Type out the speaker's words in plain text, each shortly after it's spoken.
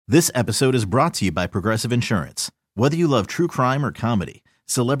This episode is brought to you by Progressive Insurance. Whether you love true crime or comedy,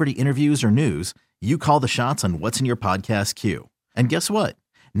 celebrity interviews or news, you call the shots on what's in your podcast queue. And guess what?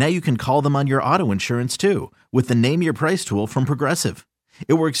 Now you can call them on your auto insurance too with the Name Your Price tool from Progressive.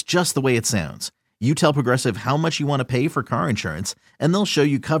 It works just the way it sounds. You tell Progressive how much you want to pay for car insurance, and they'll show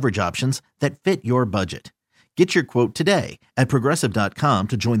you coverage options that fit your budget. Get your quote today at Progressive.com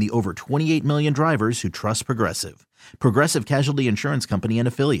to join the over 28 million drivers who trust Progressive. Progressive Casualty Insurance Company and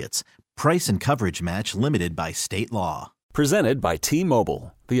Affiliates. Price and coverage match limited by state law. Presented by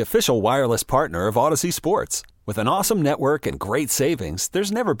T-Mobile, the official wireless partner of Odyssey Sports. With an awesome network and great savings,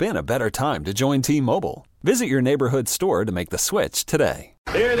 there's never been a better time to join T-Mobile. Visit your neighborhood store to make the switch today.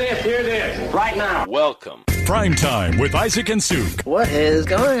 Hear this, right now. Welcome. Prime Time with Isaac and Suk. What is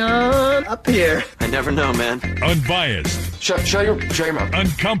going on up here? I never know, man. Unbiased. Shut your mouth.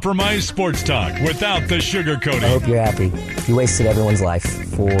 Uncompromised sports talk without the sugarcoating. I hope you're happy. You wasted everyone's life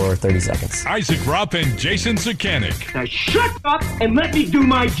for 30 seconds. Isaac Rupp and Jason Sukanik. Now shut up and let me do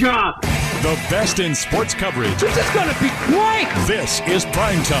my job. The best in sports coverage. This is going to be great. This is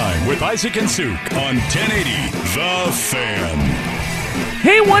Prime Time with Isaac and Suk on 1080 The Fan.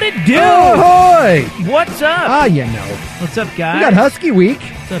 Hey, what it do? Ahoy! What's up? Ah, you know. What's up, guys? We got Husky Week.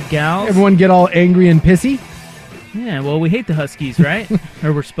 What's up, gals? Everyone get all angry and pissy. Yeah, well, we hate the Huskies, right?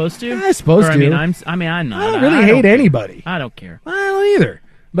 Or we're supposed to? I'm supposed to. I'm not. I don't really hate anybody. I don't care. I don't either.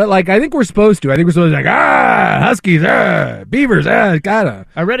 But, I think we're supposed to. I think we're supposed to Huskies, Beavers, gotta.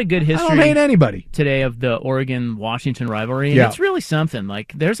 I read a good history I don't hate anybody. today of the Oregon-Washington rivalry, and Yeah. it's really something.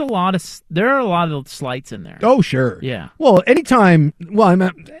 There are a lot of slights in there. Oh, sure. Yeah. Well, anytime,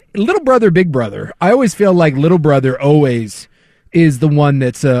 little brother, big brother, I always feel like little brother always is the one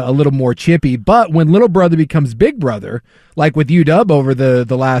that's a little more chippy. But when little brother becomes big brother, like with UW over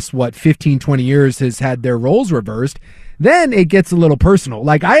the last, 15, 20 years has had their roles reversed, then it gets a little personal.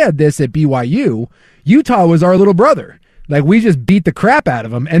 I had this at BYU. Utah was our little brother. We just beat the crap out of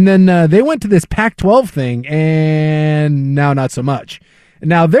them. And then they went to this Pac-12 thing, and now not so much.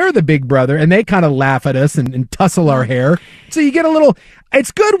 Now they're the big brother, and they kind of laugh at us and tussle our hair. So you get a little.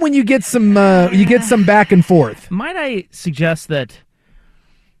 It's good when you get some back and forth. Might I suggest that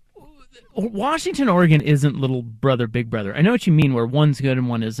Washington, Oregon isn't little brother, big brother. I know what you mean, where one's good and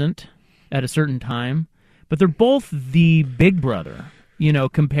one isn't at a certain time, but they're both the big brother,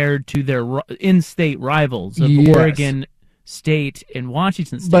 compared to their in-state rivals of Yes. Oregon State and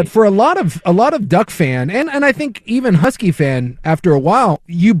Washington State. But for a lot of Duck fan, and I think even Husky fan, after a while,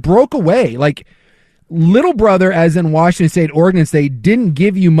 you broke away. Little brother, as in Washington State, Oregon State, didn't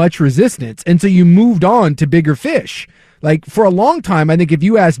give you much resistance, and so you moved on to bigger fish. For a long time, I think if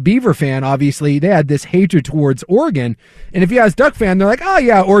you asked Beaver fan, obviously, they had this hatred towards Oregon. And if you ask Duck fan, they're like, oh,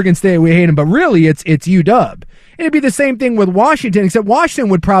 yeah, Oregon State, we hate them. But really, it's UW. And it'd be the same thing with Washington, except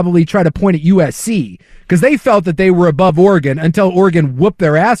Washington would probably try to point at USC because they felt that they were above Oregon until Oregon whooped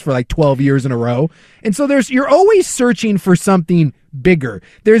their ass for 12 years in a row. And so you're always searching for something bigger.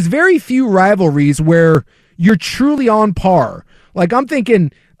 There's very few rivalries where you're truly on par. I'm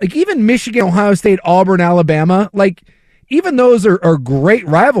thinking, even Michigan, Ohio State, Auburn, Alabama, even those are great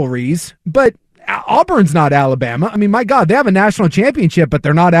rivalries, but Auburn's not Alabama. I mean, my God, they have a national championship, but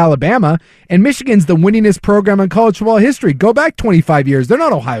they're not Alabama. And Michigan's the winningest program in college football history. Go back 25 years. They're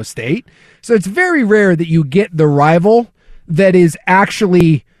not Ohio State. So it's very rare that you get the rival that is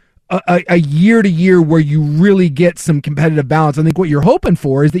actually a year to year where you really get some competitive balance. I think what you're hoping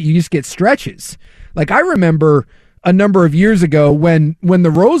for is that you just get stretches. I remember a number of years ago when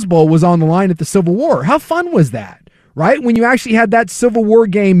the Rose Bowl was on the line at the Civil War. How fun was that? Right? When you actually had that Civil War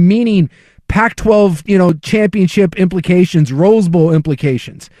game, meaning Pac-12, championship implications, Rose Bowl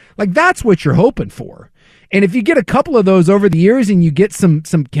implications. That's what you're hoping for. And if you get a couple of those over the years and you get some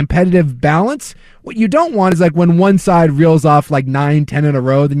competitive balance, what you don't want is when one side reels off 9, 10 in a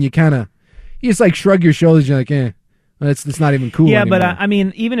row, then you just shrug your shoulders. You're like, It's not even cool Yeah, anymore. but I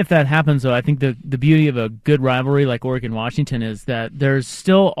mean, even if that happens, though, I think the beauty of a good rivalry like Oregon-Washington is that there's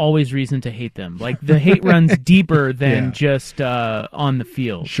still always reason to hate them. The hate runs deeper than just on the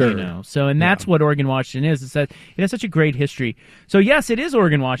field. Sure. So, and that's what Oregon-Washington is. It's that it has such a great history. So, yes, it is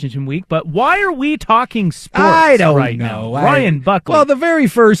Oregon-Washington week, but why are we talking sports I don't right know. now? Ryan Buckley. Well, the very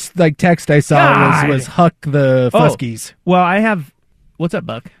first text I saw was Huck the Fuskies. Well, I have... What's up,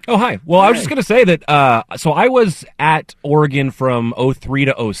 Buck? Oh, hi. Well, I was just going to say that, so I was at Oregon from 03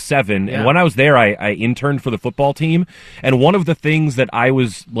 to 07, and when I was there, I interned for the football team, and one of the things that I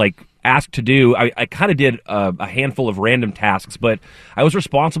was, asked to do, I kind of did a handful of random tasks, but I was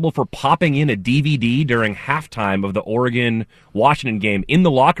responsible for popping in a DVD during halftime of the Oregon-Washington game in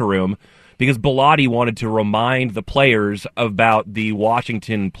the locker room, because Bellotti wanted to remind the players about the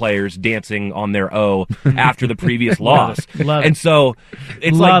Washington players dancing on their O after the previous loss. Love and it. so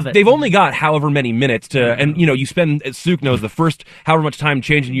it's Love like it. they've only got however many minutes to, and you spend, as Suk knows, the first however much time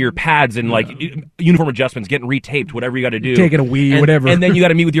changing your pads and uniform adjustments, getting retaped, whatever you got to do. Taking a wee, and, whatever. And then you got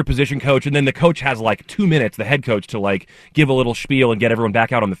to meet with your position coach, and then the coach has 2 minutes, the head coach, to give a little spiel and get everyone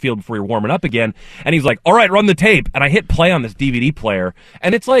back out on the field before you're warming up again. And he's like, all right, run the tape. And I hit play on this DVD player,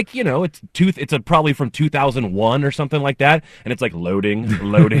 and it's it's probably from 2001 or something like that, and it's loading, and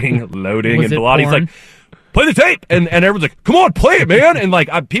Bellotti's porn? Play the tape, and everyone's like, come on, play it, man.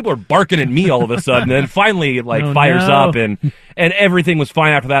 And people are barking at me all of a sudden, and then finally it fires up, and everything was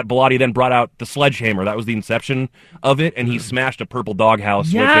fine after that. Bellotti then brought out the sledgehammer. That was the inception of it, and he smashed a purple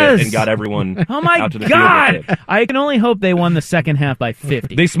doghouse with it and got everyone Oh my out to the God! field with it. I can only hope they won the second half by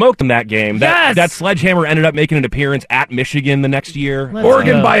 50. They smoked them that game. Yes! That sledgehammer ended up making an appearance at Michigan the next year. Let's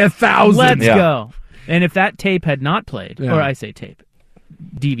Oregon go. by 1,000. Let's Yeah. go. And if that tape had not played, Yeah. or I say tape,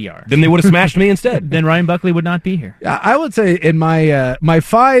 DVR, Then they would have smashed me instead. then Ryan Buckley would not be here. I would say in my my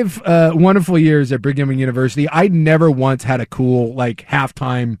 5 wonderful years at Brigham Young University, I never once had a cool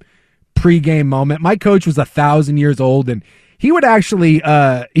halftime pregame moment. My coach was 1,000 years old, and he would actually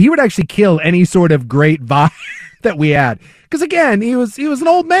kill any sort of great vibe that we had. Because again, he was an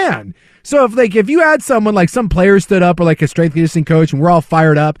old man. So if you had someone some player stood up or a strength conditioning coach and we're all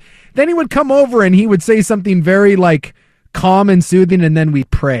fired up, then he would come over and he would say something very calm and soothing, and then we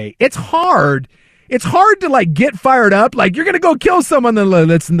pray. It's hard. It's hard to get fired up. You're gonna go kill someone, then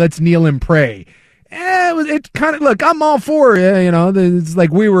let's kneel and pray. It kind of look. I'm all for it's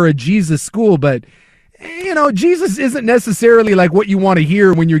we were a Jesus school, but Jesus isn't necessarily what you want to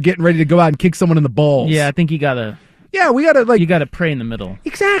hear when you're getting ready to go out and kick someone in the balls. Yeah, I think you gotta. Yeah, we gotta You gotta pray in the middle.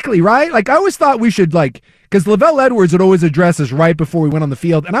 Exactly, right? I always thought we should because Lavelle Edwards would always address us right before we went on the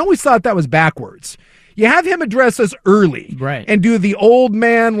field, and I always thought that was backwards. You have him address us early, Right. and do the old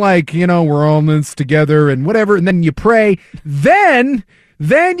man we're all in this together and whatever, and then you pray. Then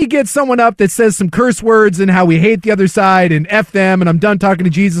you get someone up that says some curse words and how we hate the other side and F them, and I'm done talking to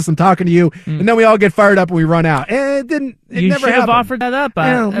Jesus, I'm talking to you, and then we all get fired up and we run out. And it You never should have happened. offered that up.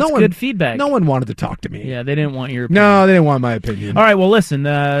 That's good feedback. No one wanted to talk to me. Yeah, they didn't want your opinion. No, they didn't want my opinion. All right, well, listen.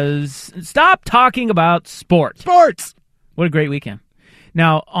 Stop talking about sports. Sports. What a great weekend.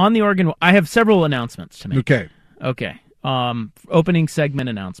 Now, on the Oregon, I have several announcements to make. Okay. Opening segment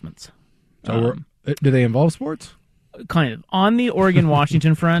announcements. So do they involve sports? Kind of. On the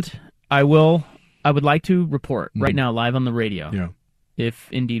Oregon-Washington front, I would like to report right now, live on the radio, Yeah, if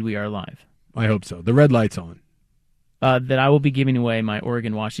indeed we are live, I hope so. The red light's on. that I will be giving away my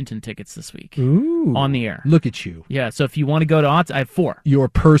Oregon-Washington tickets this week. Ooh. On the air. Look at you. Yeah, so if you want to go to odds, I have 4. Your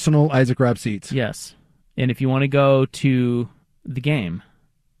personal Isaac Rapp seats. Yes. And if you want to go to the game,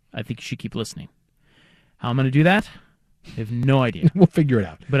 I think you should keep listening. How I'm going to do that? I have no idea. We'll figure it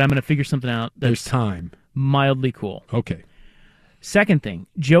out. But I'm going to figure something out There's that's time. mildly cool. Okay. Second thing,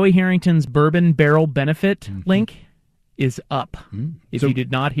 Joey Harrington's Bourbon Barrel Benefit link is up. If So- you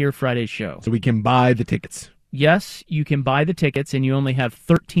did not hear Friday's show. So we can buy the tickets. Yes, you can buy the tickets, and you only have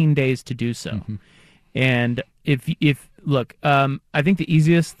 13 days to do so. And if look, I think the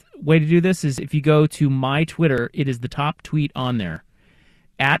easiest way to do this is if you go to my Twitter, it is the top tweet on there,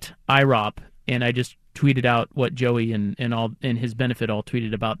 at IROP, and I just tweeted out what Joey and his benefit all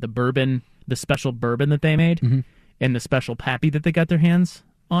tweeted about the bourbon, the special bourbon that they made, and the special pappy that they got their hands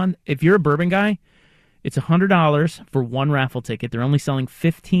on. If you're a bourbon guy, it's $100 for one raffle ticket. They're only selling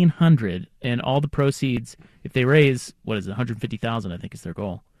 1,500, and all the proceeds, if they raise, $150,000, I think is their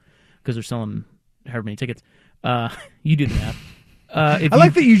goal, because they're selling however many tickets. You do the math. I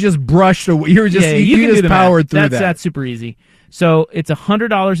like that you just brushed away. You were just you can do just the powered math. through that. That's super easy. So it's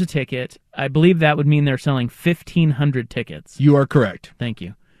 $100 a ticket. I believe that would mean they're selling 1,500 tickets. You are correct. Thank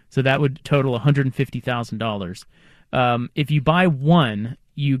you. So that would total $150,000. If you buy one,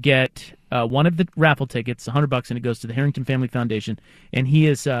 you get one of the raffle tickets, $100, and it goes to the Harrington Family Foundation. And he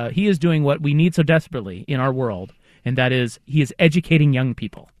is doing what we need so desperately in our world, and that is he is educating young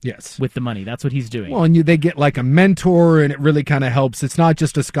people. Yes. With the money. That's what he's doing. Well, and they get like a mentor, and it really kind of helps. It's not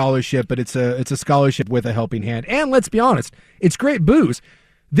just a scholarship, but it's a scholarship with a helping hand. And let's be honest, it's great booze.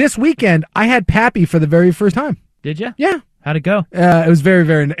 This weekend, I had Pappy for the very first time. Did you? Yeah. How'd it go? It was very,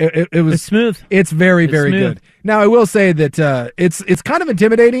 very. It was It's smooth. It's very, very smooth. good. Now, I will say that it's kind of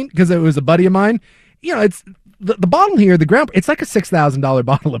intimidating because it was a buddy of mine. You know, it's the bottle here, the ground. It's like a $6,000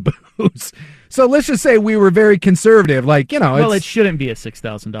 bottle of booze. So let's just say we were very conservative. Like, you know, Well, it shouldn't be a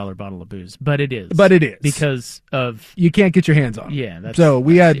 $6,000 bottle of booze, but it is. But it is because of you can't get your hands on it. Yeah, that's so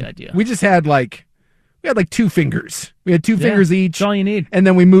we the had idea. we just had like we had like 2 fingers. We had 2 fingers each. That's all you need. And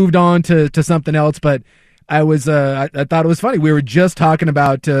then we moved on to something else. But I was I thought it was funny. We were just talking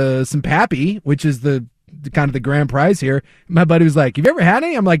about some Pappy, which is the kind of the grand prize here. My buddy was like, "Have you ever had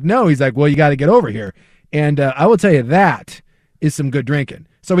any?" I'm like, "No." He's like, "Well, you got to get over here." And I will tell you, that is some good drinking.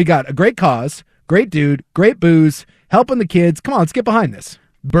 So we got a great cause, great dude, great booze, helping the kids. Come on, let's get behind this.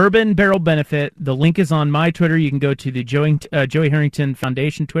 Bourbon Barrel Benefit. The link is on my Twitter. You can go to the Joey Harrington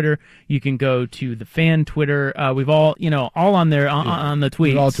Foundation Twitter. You can go to the fan Twitter. We've all, all on there on the tweets.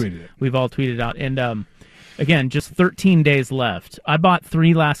 We've all tweeted it. We've all tweeted out. And again, just 13 days left. I bought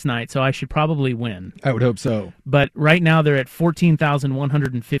 3 last night, so I should probably win. I would hope so. But right now they're at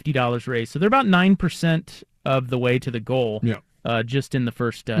 $14,150 raised. So they're about 9% of the way to the goal. Yeah. Just in the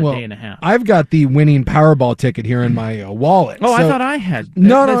first day and a half. I've got the winning Powerball ticket here in my wallet. Oh, I thought I had.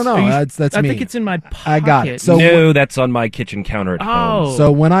 No. That's me. I think it's in my pocket. I got it. So no, that's on my kitchen counter at home.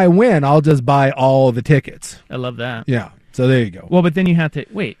 So when I win, I'll just buy all the tickets. I love that. Yeah. So there you go. Well, but then you have to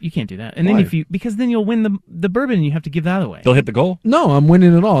wait. You can't do that. And then because then you'll win the bourbon, and you have to give that away. They'll hit the goal. No, I'm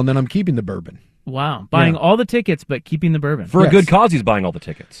winning it all, and then I'm keeping the bourbon. Wow, buying all the tickets, but keeping the bourbon for a good cause. He's buying all the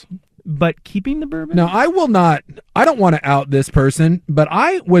tickets. But keeping the bourbon? No, I will not. I don't want to out this person, but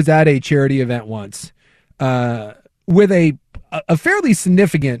I was at a charity event once with a fairly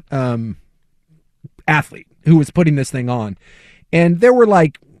significant athlete who was putting this thing on. And there were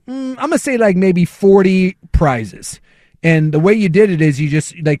like, I'm going to say like maybe 40 prizes. And the way you did it is you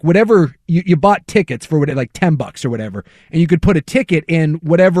just like whatever you bought tickets for like $10 or whatever, and you could put a ticket in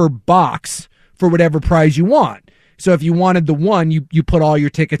whatever box for whatever prize you want. So if you wanted the one, you put all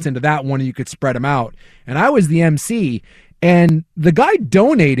your tickets into that one and you could spread them out. And I was the MC, and the guy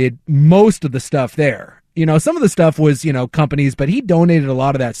donated most of the stuff there. Some of the stuff was, companies, but he donated a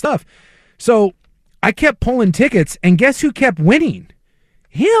lot of that stuff. So I kept pulling tickets, and guess who kept winning?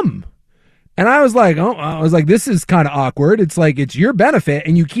 Him. And I was like, this is kind of awkward. It's like, it's your benefit,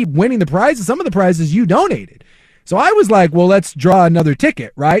 and you keep winning the prizes. Some of the prizes you donated. So I was like, well, let's draw another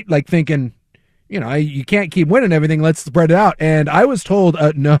ticket, right? Like thinking, you can't keep winning everything. Let's spread it out. And I was told,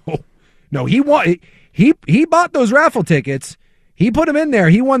 no, he bought those raffle tickets. He put them in there.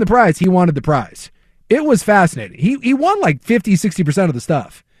 He won the prize. He wanted the prize. It was fascinating. He won like 50, 60% of the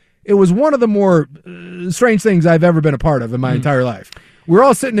stuff. It was one of the more strange things I've ever been a part of in my entire life. We're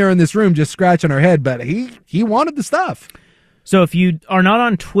all sitting there in this room just scratching our head, but he wanted the stuff. So if you are not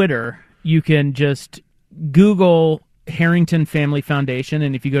on Twitter, you can just Google Harrington Family Foundation,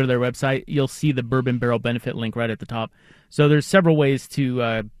 and if you go to their website, you'll see the Bourbon Barrel Benefit link right at the top. So there's several ways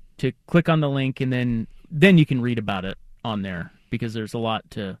to click on the link, and then you can read about it on there, because there's a lot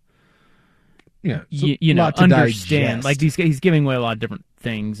to understand. Digest. Like he's giving away a lot of different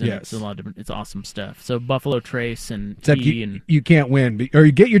things, and Yes. it's a lot of different. It's awesome stuff. So Buffalo Trace and Except tea you can't win, or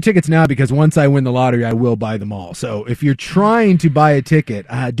you get your tickets now, because once I win the lottery, I will buy them all. So if you're trying to buy a ticket,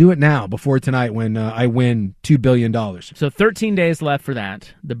 do it now before tonight when I win $2 billion. So 13 days left for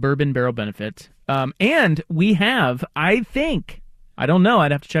that, the Bourbon Barrel Benefit. And we have, I think, I don't know,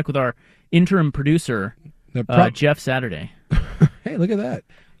 I'd have to check with our interim producer, Jeff Saturday. Hey, look at that.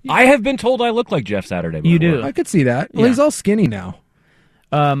 I have been told I look like Jeff Saturday before. You do. I could see that. Well, he's all skinny now.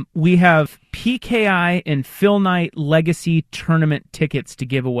 We have PKI and Phil Knight Legacy Tournament tickets to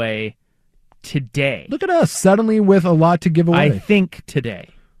give away today. Look at us, suddenly with a lot to give away. I think today.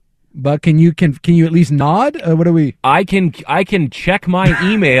 But can you at least nod? What are we? I can check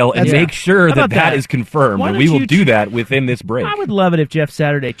my email and make sure that is confirmed, and we will do that within this break. I would love it if Jeff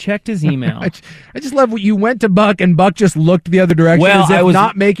Saturday checked his email. I just love what you went to Buck, and Buck just looked the other direction as if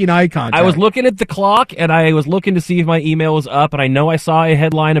not making eye contact. I was looking at the clock, and I was looking to see if my email was up, and I know I saw a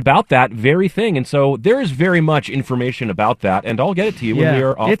headline about that very thing, and so there is very much information about that, and I'll get it to you when we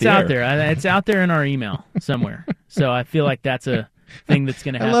are off the air. It's out there. It's out there in our email somewhere. So I feel like that's a thing that's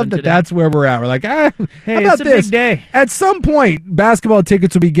going to happen. I love that today. That's where we're at. We're like, hey, how about it's a this? big day. At some point, basketball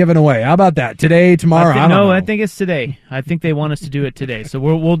tickets will be given away. How about that? Today, tomorrow? I don't know. I think it's today. I think they want us to do it today. So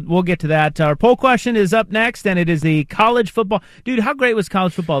we'll get to that. Our poll question is up next, and it is the college football. Dude, how great was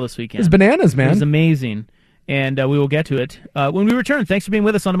college football this weekend? It's bananas, man. It was amazing, and we will get to it when we return. Thanks for being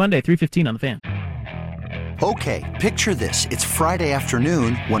with us on a Monday, 3:15 on The Fan. Okay, picture this. It's Friday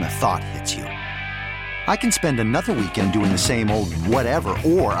afternoon when a thought hits you. I can spend another weekend doing the same old whatever,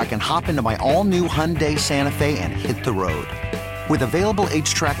 or I can hop into my all-new Hyundai Santa Fe and hit the road. With available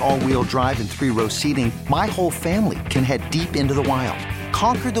H-Track all-wheel drive and 3-row seating, my whole family can head deep into the wild.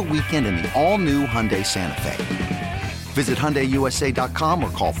 Conquer the weekend in the all-new Hyundai Santa Fe. Visit HyundaiUSA.com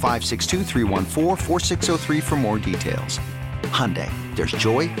or call 562-314-4603 for more details. Hyundai, there's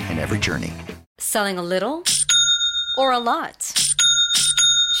joy in every journey. Selling a little or a lot?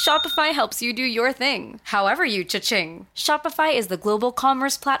 Shopify helps you do your thing, however you cha-ching. Shopify is the global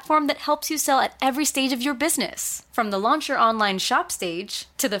commerce platform that helps you sell at every stage of your business. From the launch your online shop stage,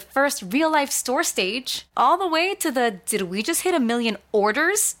 to the first real-life store stage, all the way to the did we just hit 1 million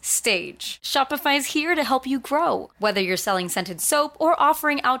orders stage. Shopify's here to help you grow. Whether you're selling scented soap or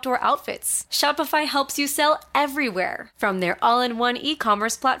offering outdoor outfits, Shopify helps you sell everywhere. From their all-in-one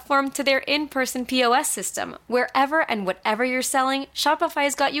e-commerce platform to their in-person POS system, wherever and whatever you're selling,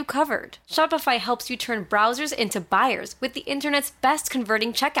 Shopify's got you covered. Shopify helps you turn browsers into buyers with the internet's best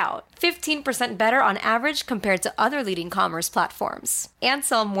converting checkout. 15% better on average compared to other leading commerce platforms. And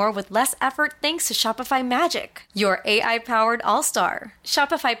sell more with less effort thanks to Shopify Magic, your AI-powered all-star.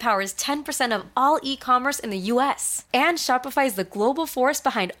 Shopify powers 10% of all e-commerce in the U.S. And Shopify is the global force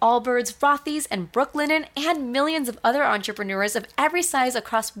behind Allbirds, Rothy's, and Brooklinen, and millions of other entrepreneurs of every size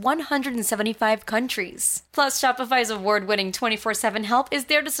across 175 countries. Plus, Shopify's award-winning 24/7 help is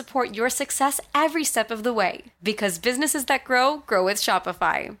there to support your success every step of the way. Because businesses that grow, grow with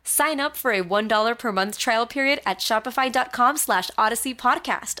Shopify. Sign up for a $1 per month trial period at shopify.com/Odyssey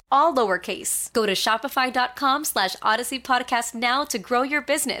Podcast, all lowercase. Go to shopify.com/Odyssey Podcast now to grow your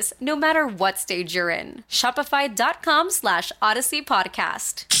business, no matter what stage you're in. Shopify.com/Odyssey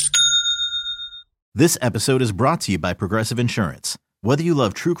Podcast. This episode is brought to you by Progressive Insurance. Whether you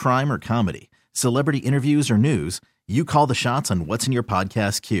love true crime or comedy, celebrity interviews or news, you call the shots on what's in your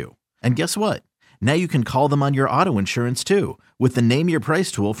podcast queue. And guess what? Now you can call them on your auto insurance too, with the Name Your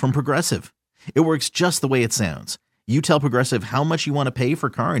Price tool from Progressive. It works just the way it sounds. You tell Progressive how much you want to pay for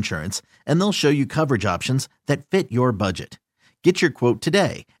car insurance, and they'll show you coverage options that fit your budget. Get your quote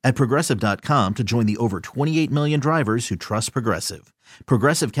today at Progressive.com to join the over 28 million drivers who trust Progressive.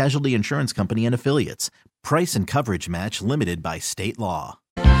 Progressive Casualty Insurance Company and Affiliates. Price and coverage match limited by state law.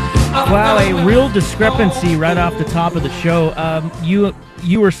 Wow, a real discrepancy right off the top of the show.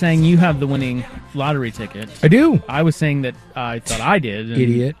 You were saying you have the winning lottery ticket. I do. I was saying that I thought I did. And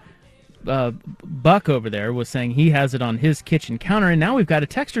Idiot. Buck over there was saying he has it on his kitchen counter, and now we've got a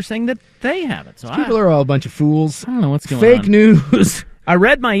texter saying that they have it. So people are all a bunch of fools. I don't know what's going on. Fake news. I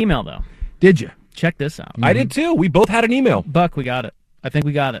read my email, though. Did you? Check this out. I did, too. We both had an email. Buck, we got it. I think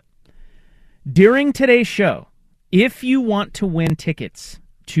we got it. During today's show, if you want to win tickets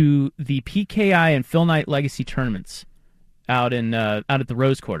to the PKI and Phil Knight Legacy tournaments out at the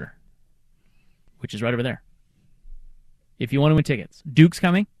Rose Quarter, which is right over there. If you want to win tickets, Duke's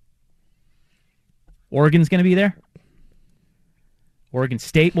coming. Oregon's going to be there. Oregon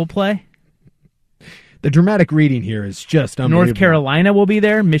State will play. The dramatic reading here is just unbelievable. North Carolina will be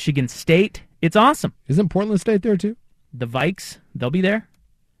there. Michigan State. It's awesome. Isn't Portland State there too? The Vikes, they'll be there.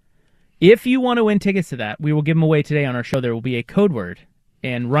 If you want to win tickets to that, we will give them away today on our show. There will be a code word,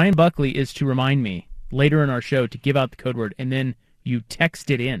 and Ryan Buckley is to remind me later in our show to give out the code word, and then you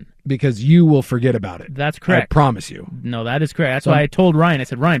text it in. Because you will forget about it. That's correct. I promise you. No, that is correct. That's why I told Ryan. I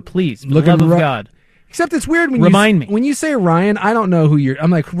said, Ryan, please, for the love of God. Except it's weird when Remind me. When you say Ryan, I don't know who you're.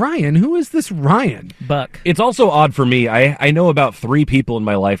 I'm like, Ryan, who is this Ryan? Buck. It's also odd for me. I know about 3 people in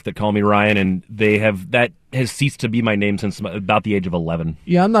my life that call me Ryan, and that has ceased to be my name since about the age of 11.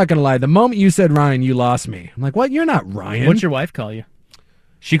 Yeah, I'm not going to lie. The moment you said Ryan, you lost me. I'm like, what? You're not Ryan. What's your wife call you?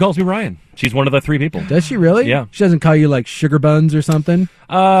 She calls me Ryan. She's one of the 3 people. Does she really? Yeah. She doesn't call you like Sugar Buns or something?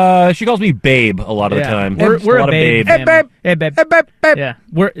 She calls me Babe a lot of the time. We're a babe. Hey, babe. Hey, babe. Hey, babe. Babe. Yeah.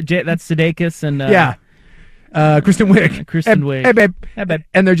 That's Sudeikis and... yeah. Kristen Wiig. Kristen Wiig. Hey, babe. Hey, babe.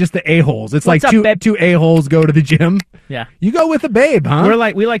 And they're just the a-holes. It's What's like up, babe? two a-holes go to the gym. Yeah. You go with a babe,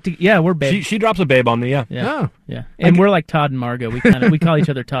 huh? We're babe. She drops a babe on me, yeah. Oh. Yeah. And we're like Todd and Margot. We call each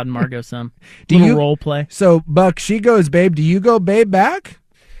other Todd and Margot some. Role play. So, Buck, she goes babe. Do you go babe back?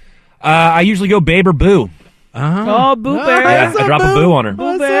 I usually go Babe or Boo. Oh, Boo Bear. Yeah, I drop a boo on her.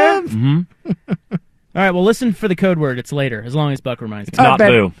 Boo Bear. Mm-hmm. All right, well, listen for the code word. It's later, as long as Buck reminds me. It's not babe.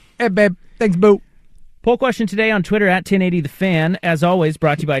 Boo. Hey, babe. Thanks, Boo. Poll question today on Twitter at 1080 The Fan. As always,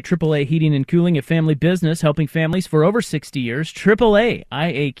 brought to you by AAA Heating and Cooling, a family business helping families for over 60 years.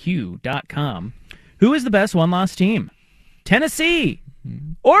 AAAIAQ.com. Who is the best one-loss team? Tennessee,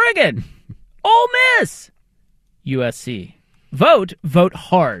 Oregon, Ole Miss, USC. Vote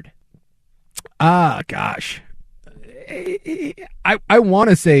hard. Gosh. I want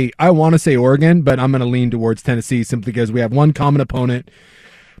to say Oregon, but I'm going to lean towards Tennessee simply because we have one common opponent.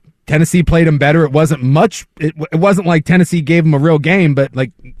 Tennessee played them better. It wasn't much. It wasn't like Tennessee gave them a real game, but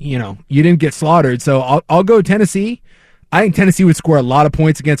you didn't get slaughtered. So I'll go Tennessee. I think Tennessee would score a lot of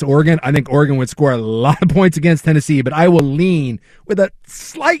points against Oregon. I think Oregon would score a lot of points against Tennessee, but I will lean with a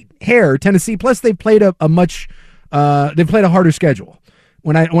slight hair Tennessee. Plus, they played a harder schedule.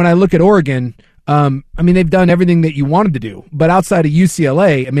 When I look at Oregon, They've done everything that you wanted to do, but outside of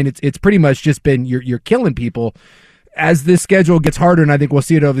UCLA, it's pretty much just been you're killing people. As this schedule gets harder, and I think we'll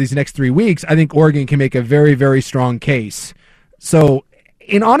see it over these next 3 weeks, I think Oregon can make a very, very strong case. So,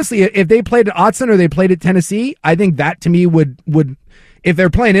 and honestly, if they played at Autzen or they played at Tennessee, I think that to me would if they're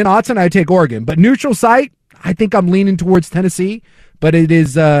playing in Autzen, I'd take Oregon. But neutral site, I think I'm leaning towards Tennessee, but it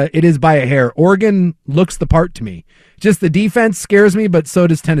is by a hair. Oregon looks the part to me. Just the defense scares me, but so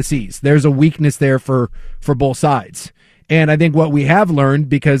does Tennessee's. There's a weakness there for both sides. And I think what we have learned,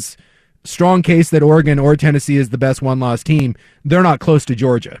 because strong case that Oregon or Tennessee is the best one-loss team, they're not close to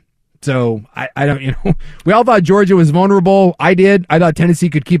Georgia. So I don't, we all thought Georgia was vulnerable. I did. I thought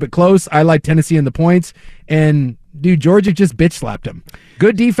Tennessee could keep it close. I like Tennessee in the points. And dude, Georgia just bitch slapped them.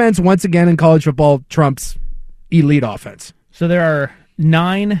 Good defense once again in college football trumps elite offense. So there are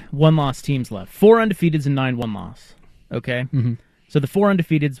 9 one-loss teams left. 4 undefeateds and 9 one-loss. Okay? Mm-hmm. So the 4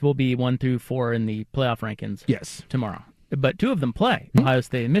 undefeateds will be 1 through 4 in the playoff rankings. Yes. Tomorrow. But 2 of them play, Ohio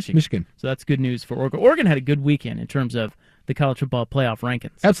State and Michigan. So that's good news for Oregon. Oregon had a good weekend in terms of the college football playoff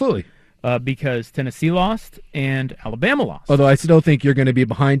rankings. Absolutely. Because Tennessee lost and Alabama lost. Although I still think you're going to be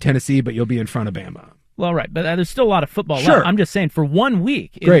behind Tennessee, but you'll be in front of Bama. Well, right, but there's still a lot of football Sure. left. I'm just saying, for 1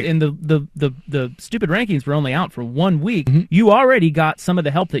 week, in the stupid rankings were only out for 1 week, you already got some of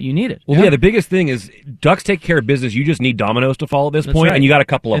the help that you needed. Well, yeah, the biggest thing is Ducks take care of business. You just need dominoes to fall at this point, right. and you got a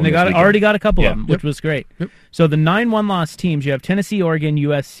couple of them. And they already got a couple of them, which Yep. was great. So the 9 one-loss teams, you have Tennessee, Oregon,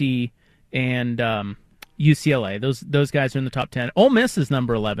 USC, and UCLA. Those guys are in the top 10. Ole Miss is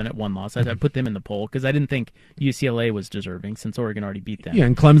number 11 at 1 loss. I put them in the poll because I didn't think UCLA was deserving since Oregon already beat them. Yeah,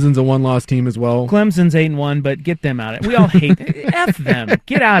 and Clemson's a 1-loss team as well. Clemson's 8-1, but get them out of it. We all hate F them.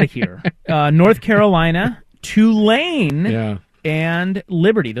 Get out of here. North Carolina, Tulane, and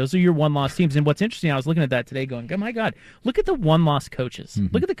Liberty. Those are your 1-loss teams. And what's interesting, I was looking at that today going, oh my God, look at the 1-loss coaches.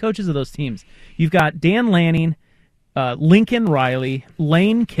 Look at the coaches of those teams. You've got Dan Lanning, Lincoln Riley,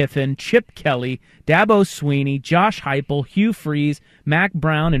 Lane Kiffin, Chip Kelly, Dabo Sweeney, Josh Heupel, Hugh Freeze, Mac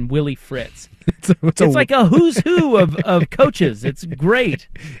Brown, and Willie Fritz. It's like a who's who of coaches. It's great.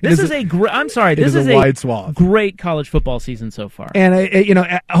 This is a wide swath. Great college football season so far.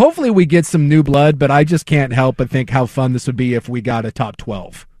 And hopefully we get some new blood, but I just can't help but think how fun this would be if we got a top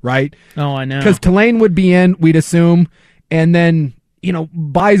 12, right? Oh, I know. Because Tulane would be in, we'd assume, and then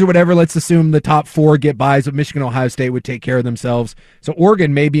buys or whatever, let's assume the top 4 get buys, but Michigan, Ohio State would take care of themselves. So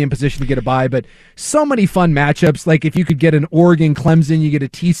Oregon may be in position to get a bye, but so many fun matchups. Like if you could get an Oregon, Clemson, you get a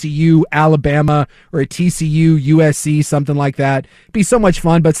TCU, Alabama, or a TCU, USC, something like that. It'd be so much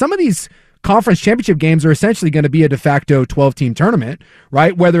fun. But some of these conference championship games are essentially going to be a de facto 12-team tournament,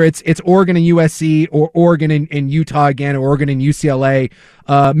 right? Whether it's Oregon and USC or Oregon and Utah again, or Oregon and UCLA.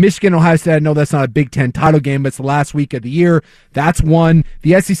 Michigan, Ohio State, I know that's not a Big Ten title game, but it's the last week of the year. That's one.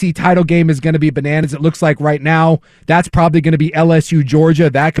 The SEC title game is going to be bananas. It looks like right now that's probably going to be LSU, Georgia.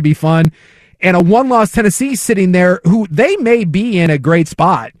 That could be fun. And a 1-loss Tennessee sitting there who they may be in a great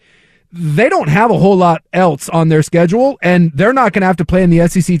spot. They don't have a whole lot else on their schedule, and they're not going to have to play in the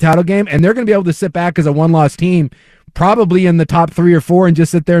SEC title game, and they're going to be able to sit back as a 1-loss team, probably in the top 3 or 4, and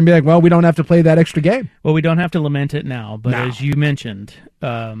just sit there and be like, well, we don't have to play that extra game. Well, we don't have to lament it now, but as you mentioned,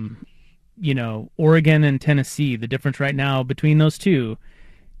 Oregon and Tennessee, the difference right now between those two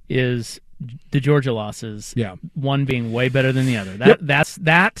is the Georgia losses. Yeah. One being way better than the other.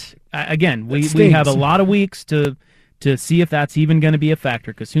 Again, we have a lot of weeks to see if that's even going to be a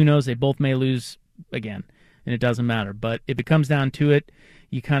factor, because who knows, they both may lose again, and it doesn't matter. But if it comes down to it,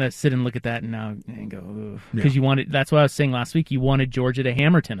 you kind of sit and look at that and go, because you wanted. That's what I was saying last week. You wanted Georgia to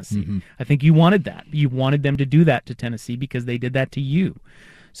hammer Tennessee. I think you wanted that. You wanted them to do that to Tennessee because they did that to you.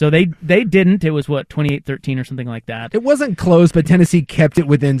 So they didn't. It was, 28-13 or something like that. It wasn't close, but Tennessee kept it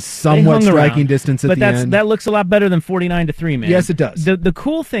within somewhat striking distance at the end. That looks a lot better than 49-3, man. Yes, it does. The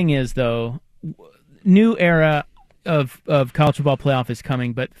cool thing is, though, new era of college football playoff is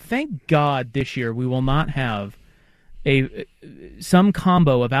coming, but thank God this year we will not have some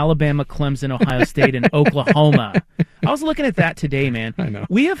combo of Alabama, Clemson, Ohio State, and Oklahoma. I was looking at that today, man. I know.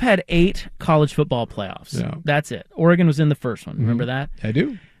 We have had 8 college football playoffs. Yeah. That's it. Oregon was in the first one. Remember that? I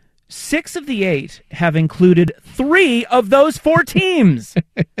do. 6 of the 8 have included 3 of those 4 teams.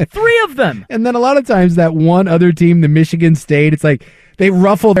 3 of them. And then a lot of times that one other team, the Michigan State, it's like they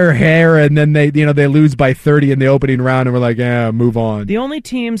ruffle their hair and then they lose by 30 in the opening round, and we're like, move on. The only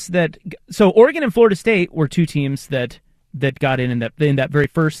teams so Oregon and Florida State were 2 teams that got in that very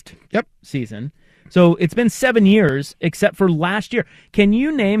first season. So it's been 7 years, except for last year. Can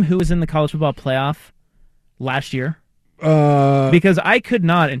you name who was in the college football playoff last year? Because I could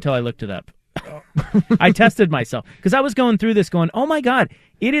not until I looked it up. I tested myself because I was going through this going, oh, my God,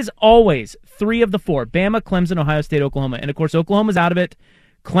 it is always 3 of the 4, Bama, Clemson, Ohio State, Oklahoma. And, of course, Oklahoma's out of it.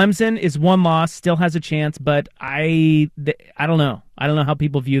 Clemson is 1 loss, still has a chance, but I don't know. I don't know how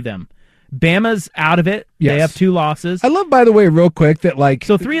people view them. Bama's out of it. Yes. They have 2 losses. I love, by the way, real quick, that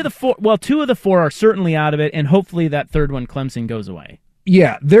So 3 of the 4, well, 2 of the 4 are certainly out of it, and hopefully that third one, Clemson, goes away.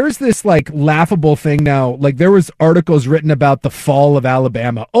 Yeah, there's this laughable thing now. There was articles written about the fall of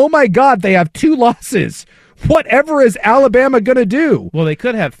Alabama. Oh my God, they have 2 losses. Whatever is Alabama going to do? Well, they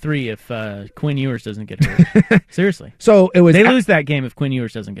could have 3 if Quinn Ewers doesn't get hurt. Seriously. So it was. They lose that game if Quinn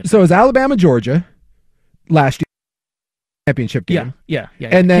Ewers doesn't get hurt. So it was Alabama, Georgia last year championship game. Yeah.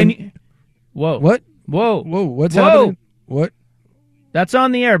 And then whoa. What? Whoa. What's happening? What? That's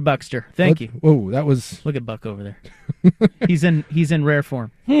on the air, Buckster. Thank you. Whoa, that was. Look at Buck over there. He's in rare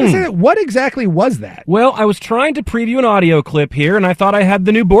form. What exactly was that? Well, I was trying to preview an audio clip here, and I thought I had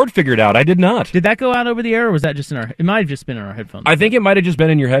the new board figured out. I did not. Did that go out over the air, or was that just in our? It might have just been in our headphones. I think it might have just been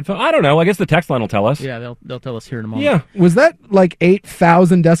in your headphones. I don't know. I guess the text line will tell us. Yeah, they'll tell us here in a moment. Yeah. Was that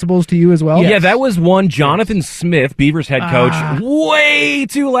 8,000 decibels to you as well? Yeah, that was one. Jonathan Smith, Beavers head coach, way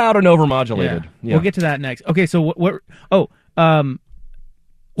too loud and overmodulated. Yeah. We'll get to that next. Okay, so what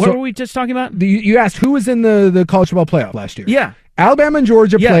were we just talking about? You asked who was in the college football playoff last year. Yeah. Alabama and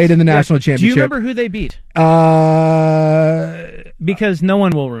Georgia played in the national championship. Do you remember who they beat? Because no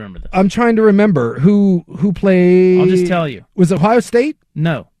one will remember this. I'm trying to remember who played. I'll just tell you. Was it Ohio State?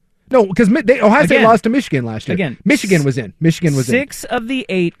 No, because Ohio State lost to Michigan last year. Again, Michigan was in. 6 of the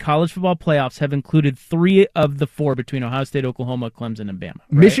 8 college football playoffs have included 3 of the 4 between Ohio State, Oklahoma, Clemson, and Bama.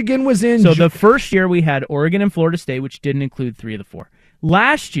 Right? Michigan was in. So the first year we had Oregon and Florida State, which didn't include 3 of the 4.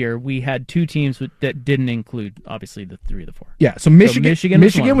 Last year, we had 2 teams that didn't include, obviously, the 3 of the 4. Yeah, so Michigan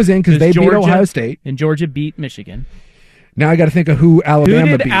was in because they beat Ohio State. And Georgia beat Michigan. Now I got to think of who Alabama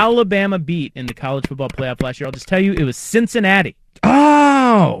beat. Who did Alabama beat in the college football playoff last year? I'll just tell you, it was Cincinnati.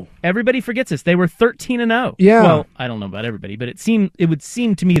 Oh! Everybody forgets this. They were 13-0. Yeah. Well, I don't know about everybody, but it would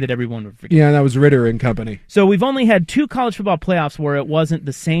seem to me that everyone would forget. Yeah, that was Ritter and company. So we've only had 2 college football playoffs where it wasn't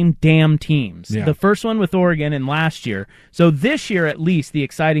the same damn teams. Yeah. The first one with Oregon and last year. So this year, at least, the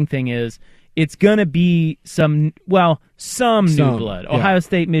exciting thing is it's going to be some new blood. Yeah. Ohio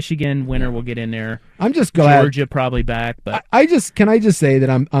State, Michigan, winner will get in there. I'm just glad. Georgia probably back, but can I just say that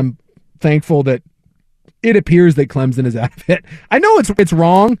I'm thankful that it appears that Clemson is out of it. I know it's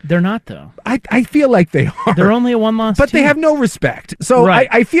wrong. They're not, though. I feel like they are. They're only a 1-loss but team. They have no respect. So right.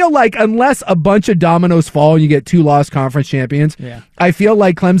 I feel like unless a bunch of dominoes fall and you get 2 lost conference champions, I feel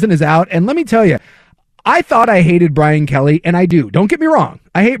like Clemson is out. And let me tell you, I thought I hated Brian Kelly, and I do. Don't get me wrong.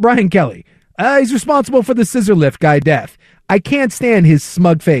 I hate Brian Kelly. He's responsible for the scissor lift guy death. I can't stand his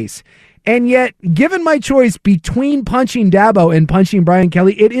smug face. And yet, given my choice between punching Dabo and punching Brian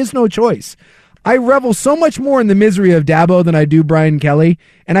Kelly, it is no choice. I revel so much more in the misery of Dabo than I do Brian Kelly,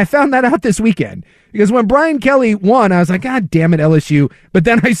 and I found that out this weekend. Because when Brian Kelly won, I was like, God damn it, LSU. But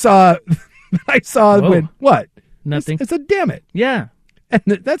then I saw what? Nothing. I said, damn it. Yeah. And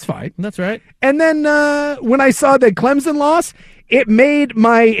that's fine. That's right. And then when I saw that Clemson lost, it made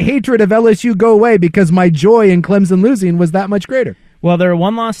my hatred of LSU go away because my joy in Clemson losing was that much greater. Well, they're a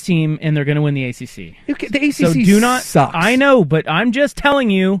 1-loss team, and they're going to win the ACC. The ACC so do not, sucks. I know, but I'm just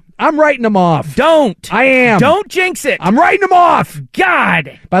telling you. I'm writing them off. Don't. I am. Don't jinx it. I'm writing them off.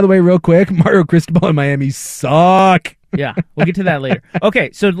 God. By the way, real quick, Mario Cristobal and Miami suck. Yeah, we'll get to that later.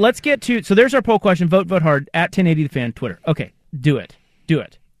 Okay, so let's get to... So there's our poll question. Vote hard at 1080 The Fan, Twitter. Okay, do it.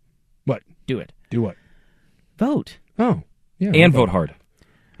 What? Do it. Do what? Vote. Oh, yeah. And vote hard.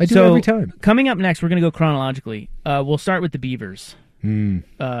 I do every time. Coming up next, we're going to go chronologically. We'll start with the Beavers.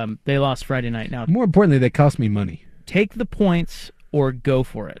 They lost Friday night. Now, more importantly, they cost me money. Take the points or go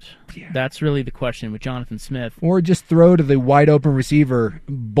for it. Yeah. That's really the question with Jonathan Smith. Or just throw to the wide open receiver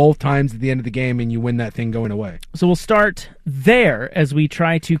both times at the end of the game and you win that thing going away. So we'll start there as we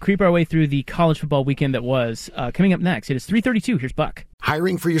try to creep our way through the college football weekend that was. Coming up next, it is 3:32. Here's Buck.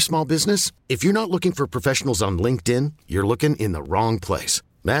 Hiring for your small business? If you're not looking for professionals on LinkedIn, you're looking in the wrong place.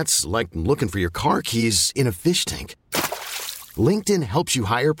 That's like looking for your car keys in a fish tank. LinkedIn helps you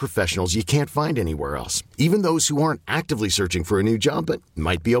hire professionals you can't find anywhere else, even those who aren't actively searching for a new job but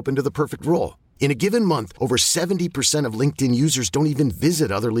might be open to the perfect role. In a given month, over 70% of LinkedIn users don't even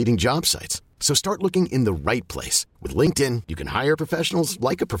visit other leading job sites. So start looking in the right place. With LinkedIn, you can hire professionals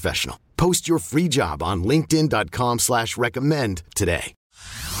like a professional. Post your free job on linkedin.com/recommend today.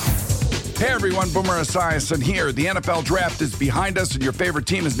 Hey everyone, Boomer Esiason here. The NFL draft is behind us and your favorite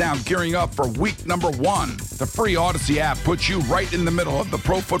team is now gearing up for week number 1. The free Odyssey app puts you right in the middle of the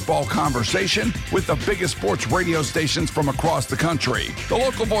pro football conversation with the biggest sports radio stations from across the country. The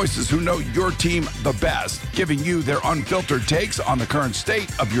local voices who know your team the best, giving you their unfiltered takes on the current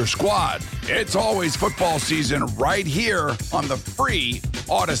state of your squad. It's always football season right here on the free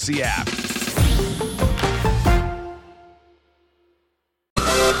Odyssey app.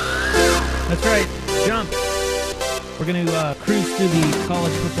 That's right. Jump. We're going to cruise through the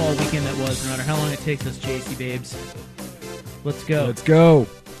college football weekend that was, no matter how long it takes us, JC Babes. Let's go. Let's go. We're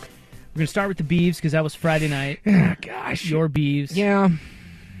going to start with the Beavs because that was Friday night. Gosh. Your Beavs. Yeah.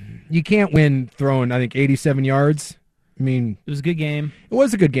 You can't win throwing, I think, 87 yards. I mean, it was a good game. It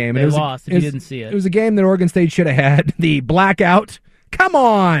was a good game. They lost if you didn't see it. It was a game that Oregon State should have had. The blackout. Come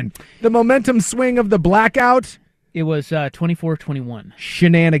on. The momentum swing of the blackout. It was 24-21.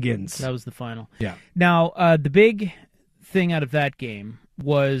 Shenanigans. That was the final. Yeah. Now, the big thing out of that game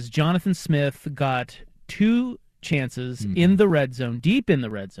was Jonathan Smith got 2 chances in the red zone, deep in the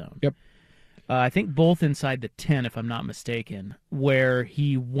red zone. Yep. I think both inside the 10, if I'm not mistaken, where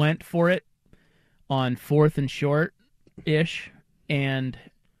he went for it on 4th and short-ish and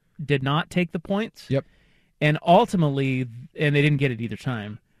did not take the points. Yep. And ultimately, and they didn't get it either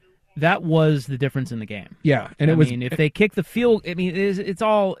time, that was the difference in the game. Yeah, and I mean, if they kick the field, I mean, it's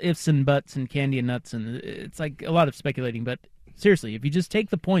all ifs and buts and candy and nuts, and it's like a lot of speculating. But seriously, if you just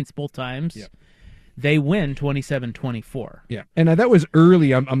take the points both times, they win 27-24. Yeah, and that was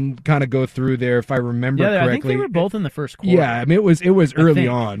early. I'm kind of go through there if I remember correctly. I think they were both in the first quarter. Yeah, I mean it was early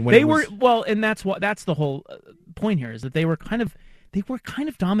on when they were. Well, and that's the whole point here is that they were kind of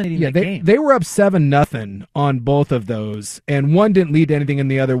dominating that game. They were up 7-0 on both of those, and one didn't lead to anything,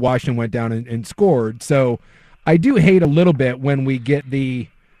 and the other Washington went down and scored. So I do hate a little bit when we get the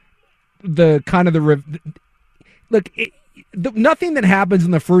kind of nothing that happens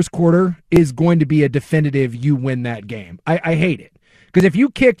in the first quarter is going to be a definitive you win that game. I hate it because if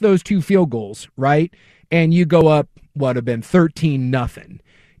you kick those 2 field goals, right, and you go up what have been 13-0.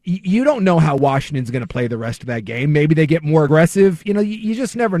 You don't know how Washington's going to play the rest of that game. Maybe they get more aggressive. You know, you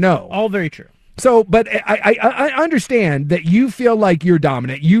just never know. All very true. So, but I understand that you feel like you're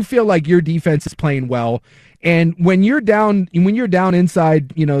dominant. You feel like your defense is playing well. And when you're down inside,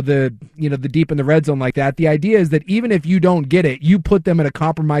 the deep in the red zone like that, the idea is that even if you don't get it, you put them in a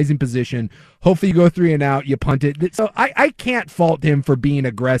compromising position. Hopefully you go 3 and out, you punt it. So I can't fault him for being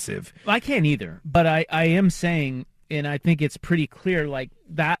aggressive. I can't either. But I am saying, and I think it's pretty clear, like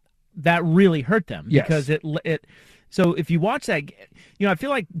that really hurt them because it. So if you watch that, I feel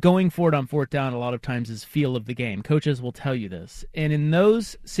like going for it on 4th down a lot of times is feel of the game. Coaches will tell you this, and in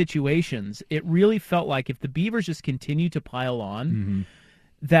those situations, it really felt like if the Beavers just continue to pile on,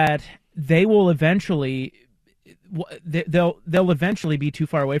 that they will eventually. They'll eventually be too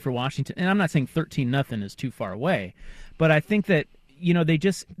far away for Washington, and I'm not saying 13-0 is too far away, but I think that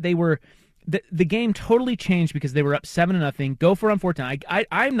they were. The game totally changed because they were up 7-0. Go for it on 4th down.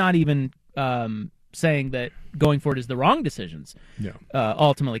 I'm not even saying that going for it is the wrong decisions. Yeah.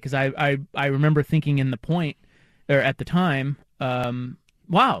 Ultimately, because I remember thinking in the point or at the time,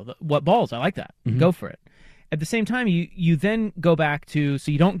 wow, what balls! I like that. Go for it. At the same time, you then go back to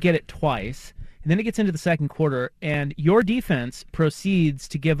so you don't get it twice, and then it gets into the second quarter, and your defense proceeds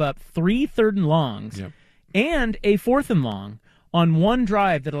to give up 3 3rd and longs and a 4th and long. On one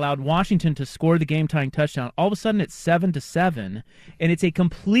drive that allowed Washington to score the game-tying touchdown. All of a sudden, it's 7-7, and it's a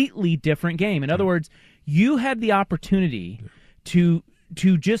completely different game. In other words, you had the opportunity to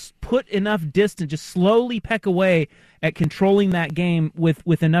just put enough distance, just slowly peck away at controlling that game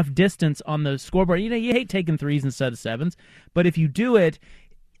with enough distance on the scoreboard. You hate taking 3s instead of 7s, but if you do it,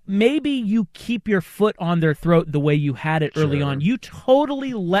 maybe you keep your foot on their throat the way you had it early on. You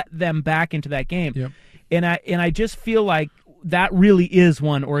totally let them back into that game. Yep. And I just feel like that really is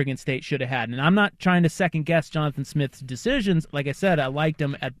one Oregon State should have had. And I'm not trying to second guess Jonathan Smith's decisions. Like I said, I liked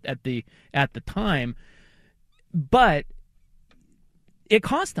him at the time, but it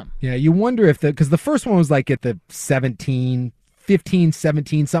cost them. Yeah, you wonder if because the first one was like at the 17, 15,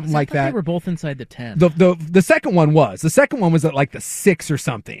 17, something like that. They were both inside the 10. The second one was. The second one was at like the 6 or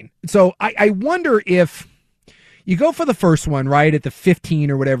something. So I wonder if you go for the first one, right, at the 15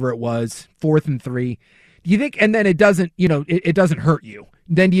 or whatever it was, 4th and 3. Do you think, and then it doesn't, it doesn't hurt you?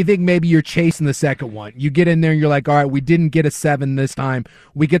 Then do you think maybe you're chasing the second one? You get in there and you're like, all right, we didn't get a 7 this time.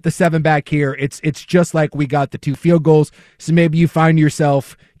 We get the 7 back here. It's just like we got the 2 field goals. So maybe you find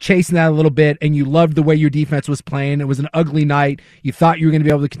yourself chasing that a little bit, and you loved the way your defense was playing. It was an ugly night. You thought you were going to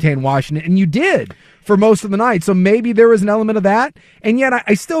be able to contain Washington, and you did for most of the night. So maybe there was an element of that. And yet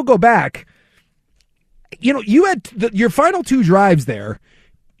I still go back. You had your final 2 drives there.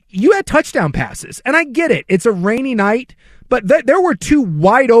 You had touchdown passes, and I get it. It's a rainy night, but there were 2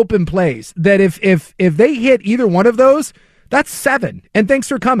 wide open plays that if they hit either one of those, that's 7. And thanks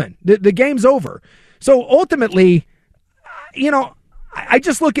for coming. The game's over. So ultimately, I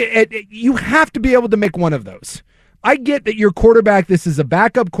just look at you have to be able to make one of those. I get that your quarterback, this is a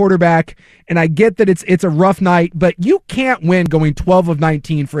backup quarterback, and I get that it's a rough night, but you can't win going 12 of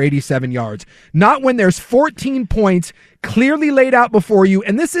 19 for 87 yards. Not when there's 14 points clearly laid out before you,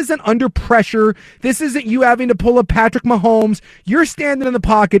 and this isn't under pressure. This isn't you having to pull a Patrick Mahomes. You're standing in the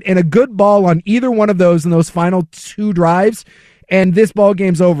pocket and a good ball on either one of those in those final 2 drives, and this ball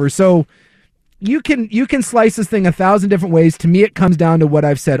game's over. So you can slice this thing 1,000 different ways. To me, it comes down to what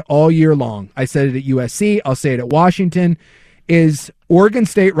I've said all year long. I said it at USC. I'll say it at Washington. Is Oregon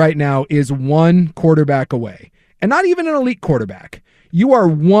State right now is 1 quarterback away, and not even an elite quarterback. You are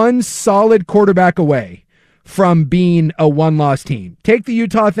 1 solid quarterback away from being a 1-loss team. Take the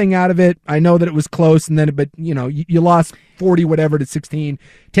Utah thing out of it. I know that it was close, but you lost 40 whatever to 16.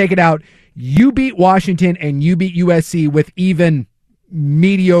 Take it out. You beat Washington and you beat USC with even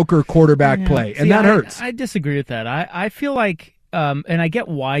mediocre quarterback play, and that hurts. I disagree with that. I feel like, and I get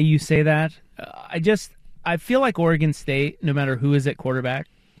why you say that. I feel like Oregon State, no matter who is at quarterback,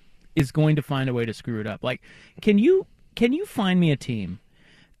 is going to find a way to screw it up. Like, can you find me a team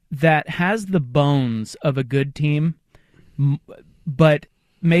that has the bones of a good team, but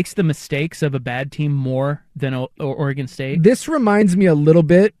makes the mistakes of a bad team more than Oregon State? This reminds me a little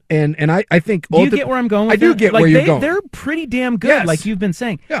bit, and I think... Do you get where I'm going with I do get where you're going. They're pretty damn good, yes, like you've been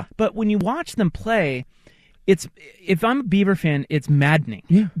saying. Yeah. But when you watch them play, if I'm a Beaver fan, it's maddening.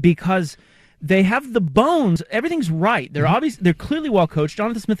 Yeah. Because they have the bones. Everything's right. They're clearly well coached.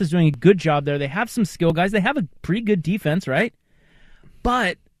 Jonathan Smith is doing a good job there. They have some skill guys. They have a pretty good defense, right?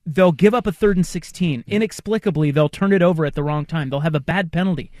 But they'll give up a 3rd and 16. Inexplicably, they'll turn it over at the wrong time. They'll have a bad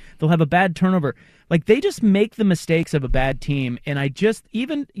penalty. They'll have a bad turnover. Like, they just make the mistakes of a bad team. And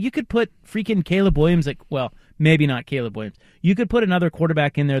you could put freaking Caleb Williams, maybe not Caleb Williams. You could put another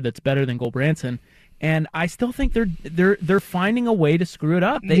quarterback in there that's better than Gulbranson, and I still think they're finding a way to screw it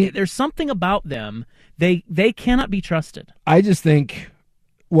up. There's something about them. They cannot be trusted. I just think,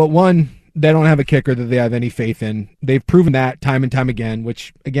 one, they don't have a kicker that they have any faith in. They've proven that time and time again,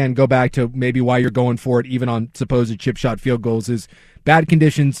 which, again, go back to maybe why you're going for it, even on supposed chip shot field goals, is bad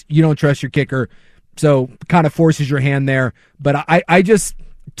conditions. You don't trust your kicker, so kind of forces your hand there. But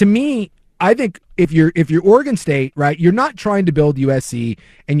to me, I think if you're Oregon State, right, you're not trying to build USC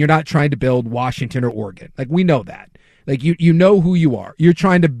and you're not trying to build Washington or Oregon. Like, we know that. Like, you know who you are. You're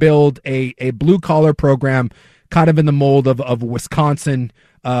trying to build a blue-collar program kind of in the mold of Wisconsin,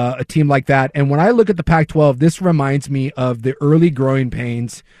 a team like that. And when I look at the Pac-12, this reminds me of the early growing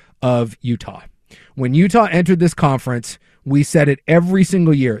pains of Utah. When Utah entered this conference, we said it every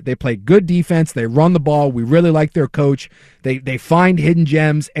single year. They play good defense. They run the ball. We really like their coach. They find hidden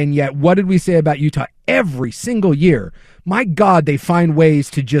gems. And yet, what did we say about Utah every single year? My God, they find ways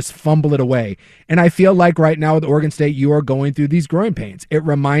to just fumble it away. And I feel like right now with Oregon State, you are going through these growing pains. It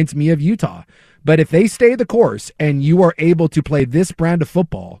reminds me of Utah. But if they stay the course and you are able to play this brand of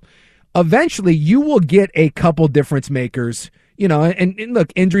football, eventually you will get a couple difference makers. And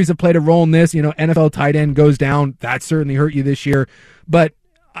look, injuries have played a role in this. NFL tight end goes down. That certainly hurt you this year. But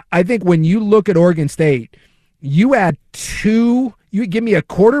I think when you look at Oregon State, you add 2, you give me a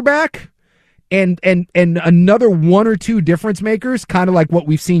quarterback and another 1 or 2 difference makers, kind of like what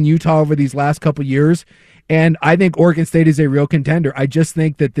we've seen Utah over these last couple years. And I think Oregon State is a real contender. I just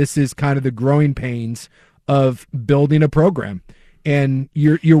think that this is kind of the growing pains of building a program. And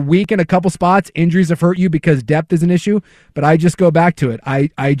you're weak in a couple spots. Injuries have hurt you because depth is an issue. But I just go back to it.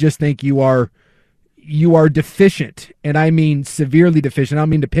 I just think you are deficient, and I mean severely deficient. I don't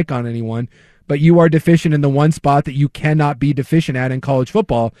mean to pick on anyone, but you are deficient in the one spot that you cannot be deficient at in college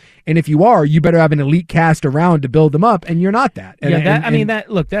football. And if you are, you better have an elite cast around to build them up, and you're not that.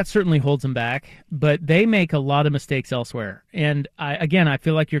 That certainly holds them back. But they make a lot of mistakes elsewhere. And I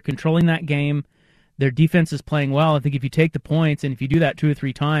feel like you're controlling that game. Their defense is playing well. I think if you take the points and if you do that 2 or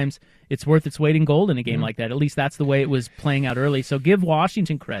 3 times, it's worth its weight in gold in a game like that. At least that's the way it was playing out early. So give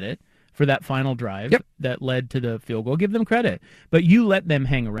Washington credit for that final drive that led to the field goal. Give them credit. But you let them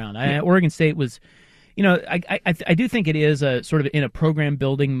hang around. Oregon State was, I do think it is a sort of in a program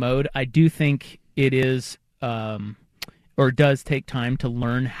building mode. I do think it is or does take time to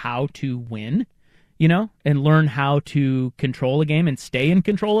learn how to win, and learn how to control a game and stay in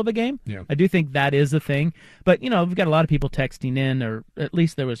control of a game. Yeah. I do think that is a thing. But, we've got a lot of people texting in, or at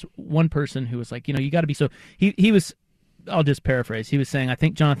least there was one person who was like, you got to be so... He was... I'll just paraphrase. He was saying, I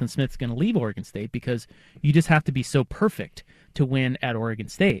think Jonathan Smith's going to leave Oregon State because you just have to be so perfect to win at Oregon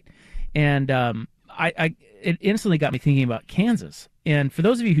State. And it instantly got me thinking about Kansas. And for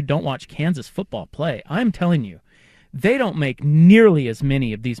those of you who don't watch Kansas football play, I'm telling you, they don't make nearly as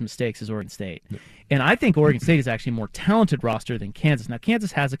many of these mistakes as Oregon State. No. And I think Oregon State is actually a more talented roster than Kansas. Now,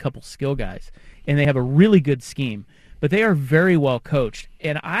 Kansas has a couple skill guys, and they have a really good scheme, but they are very well coached.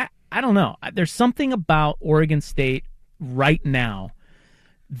 And I don't know. There's something about Oregon State right now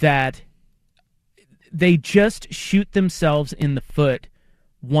that they just shoot themselves in the foot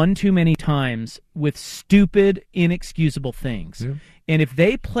one too many times with stupid, inexcusable things. Yeah. And if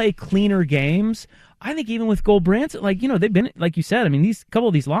they play cleaner games, I think even with Gulbranson, they've been, like you said, these couple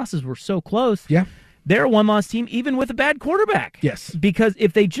of these losses were so close. Yeah. They're a one-loss team, even with a bad quarterback. Yes. Because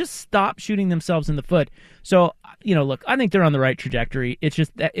if they just stop shooting themselves in the foot. So, look, I think they're on the right trajectory. It's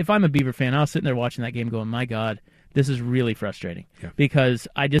just that if I'm a Beaver fan, I was sitting there watching that game going, my God, this is really frustrating. Yeah. Because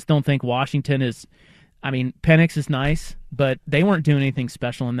I just don't think Washington is... Penix is nice, but they weren't doing anything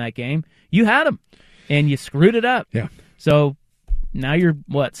special in that game. You had them, and you screwed it up. Yeah. So now you're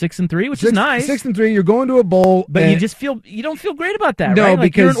 6-3, which is nice. 6-3. You're going to a bowl, but you don't feel great about that, no, right?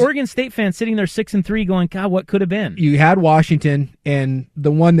 Because you're an Oregon State fan sitting there 6-3, going, God, what could have been? You had Washington, and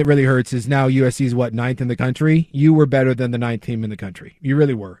the one that really hurts is now USC's 9th in the country. You were better than the 9th team in the country. You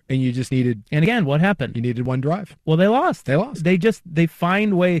really were, and you just needed. And again, what happened? You needed one drive. Well, they lost. They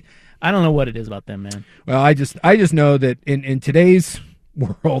find way. I don't know what it is about them, man. Well, I just know that in today's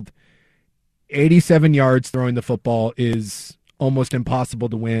world, 87 yards throwing the football is almost impossible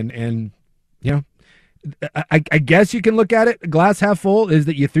to win. And, I guess you can look at it, glass half full, is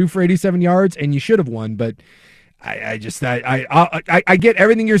that you threw for 87 yards and you should have won. But I get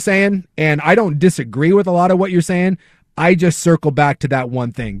everything you're saying, and I don't disagree with a lot of what you're saying. I just circle back to that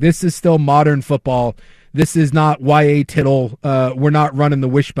one thing. This is still modern football. This is not Y.A. Tittle. We're not running the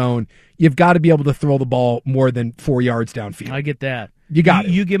wishbone. You've got to be able to throw the ball more than 4 yards downfield. I get that. You got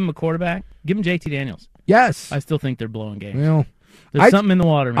it. You give him a quarterback. Give him J.T. Daniels. Yes. I still think they're blowing games. Well, there's something in the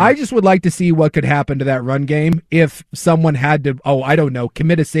water, man. I just would like to see what could happen to that run game if someone had to,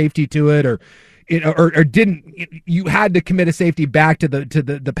 commit a safety to it or didn't. You had to commit a safety back to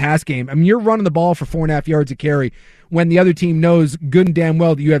the pass game. You're running the ball for 4.5 yards a carry when the other team knows good and damn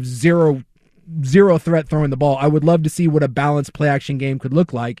well that you have zero threat throwing the ball. I would love to see what a balanced play action game could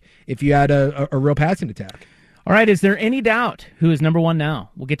look like if you had a real passing attack. All right, is there any doubt who is number one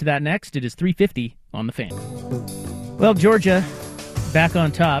now? We'll get to that next. It is 3:50 on the Fan. Well, Georgia back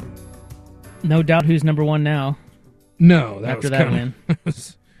on top. No doubt who's number one now. No, after that win.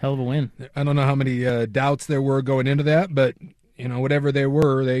 Hell of a win. I don't know how many doubts there were going into that, but whatever they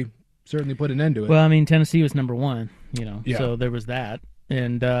were, they certainly put an end to it. Well, Tennessee was number one, Yeah. So there was that.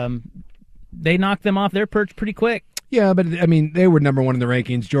 And they knocked them off their perch pretty quick. Yeah, but they were number one in the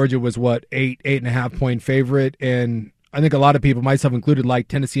rankings. Georgia was 8.5 point favorite, and I think a lot of people, myself included, like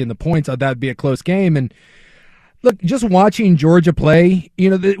Tennessee in the points. Thought that'd be a close game. And look, just watching Georgia play,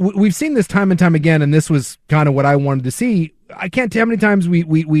 we've seen this time and time again, and this was kind of what I wanted to see. I can't tell how many times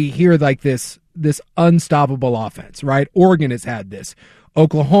we hear like this unstoppable offense, right? Oregon has had this.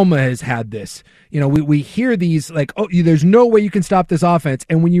 Oklahoma has had this. We hear these like, there's no way you can stop this offense.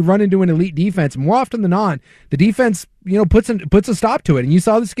 And when you run into an elite defense, more often than not, the defense, puts a stop to it. And you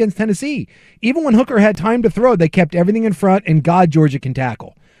saw this against Tennessee. Even when Hooker had time to throw, they kept everything in front, and God, Georgia can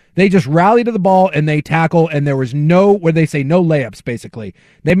tackle. They just rally to the ball and they tackle, and there was no layups, basically.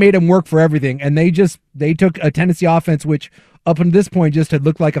 They made them work for everything, and they took a Tennessee offense, which up until this point just had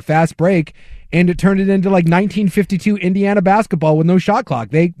looked like a fast break, and it turned it into like 1952 Indiana basketball with no shot clock.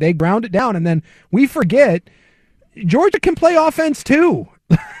 They ground it down, and then we forget Georgia can play offense too.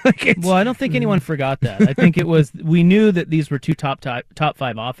 Well, I don't think anyone forgot that. I think we knew that these were two top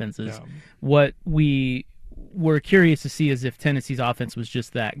five offenses. Yeah. What we were curious to see is if Tennessee's offense was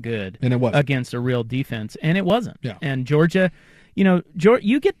just that good, and it was against a real defense, and it wasn't. Yeah. And Georgia,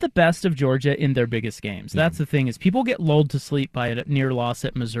 you get the best of Georgia in their biggest games. That's the thing, is people get lulled to sleep by a near loss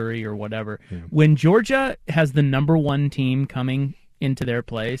at Missouri or whatever. Yeah. When Georgia has the number one team coming into their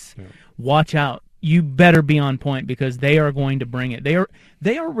place, watch out. You better be on point, because they are going to bring it.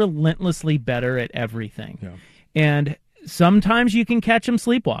 They are relentlessly better at everything. Yeah. And sometimes you can catch them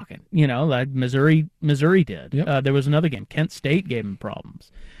sleepwalking, like Missouri did. Yep. There was another game. Kent State gave them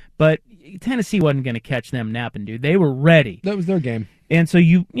problems. But Tennessee wasn't going to catch them napping, dude. They were ready. That was their game. And so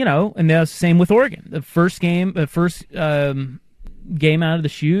and that's the same with Oregon. The first game out of the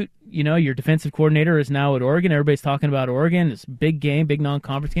chute, your defensive coordinator is now at Oregon. Everybody's talking about Oregon. It's a big game, big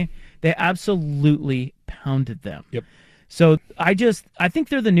non-conference game. They absolutely pounded them. Yep. So I think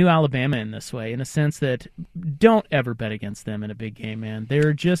they're the new Alabama in this way, in a sense that don't ever bet against them in a big game, man.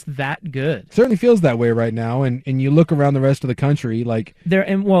 They're just that good. It certainly feels that way right now, and you look around the rest of the country, like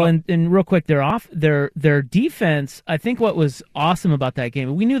and real quick, their defense. I think what was awesome about that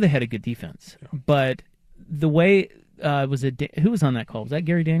game, we knew they had a good defense, but the way who was on that call? Was that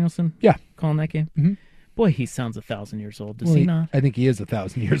Gary Danielson? Yeah, calling that game. Mm-hmm. Boy, he sounds 1,000 years old. Does he not? I think he is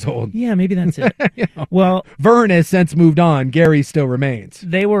 1,000 years old. Yeah, maybe that's it. Well, Vern has since moved on. Gary still remains.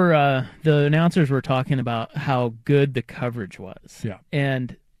 They were the announcers were talking about how good the coverage was. Yeah,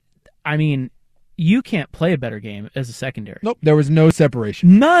 and I mean, you can't play a better game as a secondary. Nope, there was no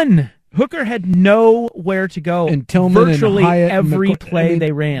separation. None. Hooker had nowhere to go. And Tillman virtually and Hyatt every play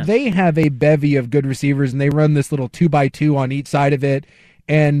they ran. They have a bevy of good receivers, and they run this little 2x2 on each side of it.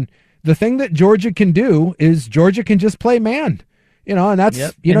 And the thing that Georgia can do is Georgia can just play man, and that's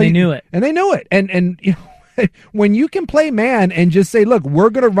they knew it, and they knew it, and when you can play man and just say, look, we're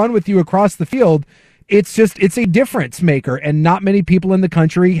going to run with you across the field, it's a difference maker, and not many people in the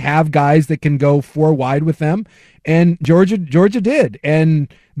country have guys that can go 4 wide with them, and Georgia did,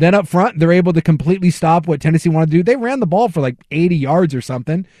 and then up front they're able to completely stop what Tennessee wanted to do. They ran the ball for like 80 yards or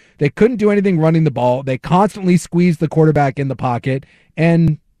something. They couldn't do anything running the ball. They constantly squeezed the quarterback in the pocket,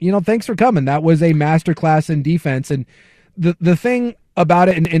 and thanks for coming. That was a masterclass in defense. And the thing about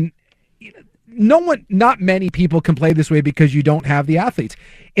it, and not many people can play this way because you don't have the athletes.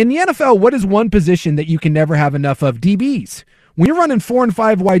 In the NFL, what is one position that you can never have enough of? DBs. When you're running 4 and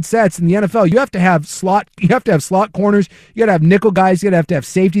 5 wide sets in the NFL, you have to have slot corners, you got to have nickel guys, you got to have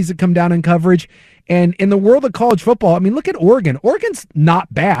safeties that come down in coverage. And in the world of college football, I mean, look at Oregon. Oregon's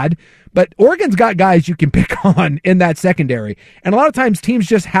not bad, but Oregon's got guys you can pick on in that secondary. And a lot of times teams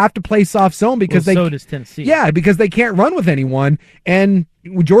just have to play soft zone because so does Tennessee. Yeah, because they can't run with anyone. And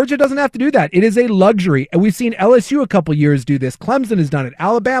Georgia doesn't have to do that. It is a luxury. And we've seen LSU a couple years do this. Clemson has done it.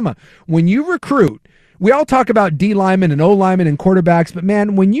 Alabama. When you recruit, we all talk about D linemen and O linemen and quarterbacks, but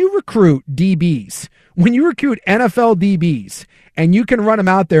man, when you recruit DBs, when you recruit NFL DBs, and you can run them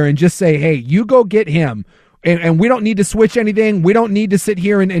out there and just say, hey, you go get him, and we don't need to switch anything. We don't need to sit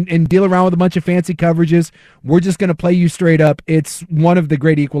here and deal around with a bunch of fancy coverages. We're just going to play you straight up. It's one of the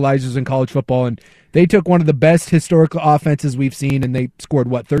great equalizers in college football, and they took one of the best historical offenses we've seen, and they scored,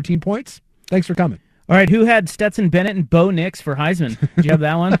 13 points? Thanks for coming. All right, who had Stetson Bennett and Bo Nix for Heisman? Did you have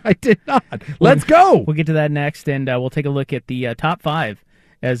that one? I did not. Let's go. We'll get to that next, and we'll take a look at the top 5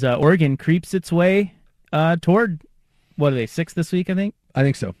 as Oregon creeps its way toward, what are they, 6th this week, I think? I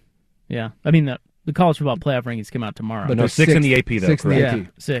think so. Yeah. I mean, the college football playoff rankings come out tomorrow. But no, 6 in the AP, though. 6 in the AP. Yeah,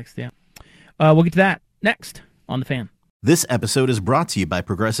 6th, yeah. We'll get to that next on The Fan. This episode is brought to you by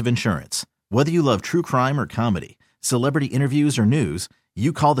Progressive Insurance. Whether you love true crime or comedy, celebrity interviews or news,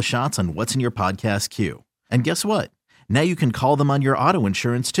 you call the shots on what's in your podcast queue. And guess what? Now you can call them on your auto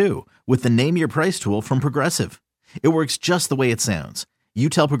insurance, too, with the Name Your Price tool from Progressive. It works just the way it sounds. You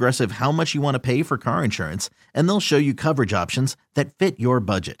tell Progressive how much you want to pay for car insurance, and they'll show you coverage options that fit your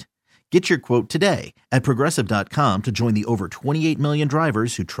budget. Get your quote today at Progressive.com to join the over 28 million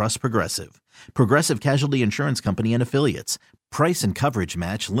drivers who trust Progressive. Progressive Casualty Insurance Company and Affiliates. Price and coverage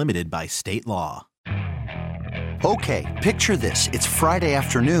match limited by state law. Okay, picture this. It's Friday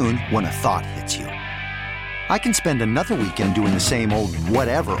afternoon when a thought hits you. I can spend another weekend doing the same old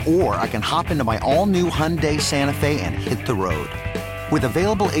whatever, or I can hop into my all-new Hyundai Santa Fe and hit the road. With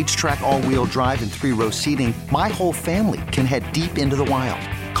available H-Track all-wheel drive and 3-row seating, my whole family can head deep into the wild.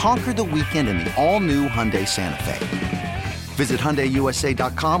 Conquer the weekend in the all-new Hyundai Santa Fe. Visit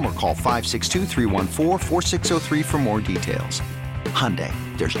HyundaiUSA.com or call 562-314-4603 for more details. Hyundai,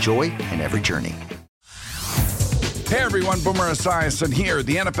 there's joy in every journey. Hey everyone, Boomer Esiason here.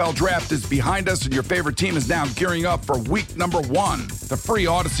 The NFL Draft is behind us and your favorite team is now gearing up for week number 1. The free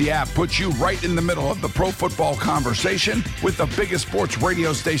Odyssey app puts you right in the middle of the pro football conversation with the biggest sports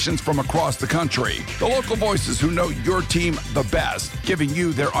radio stations from across the country. The local voices who know your team the best, giving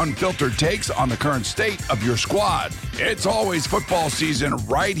you their unfiltered takes on the current state of your squad. It's always football season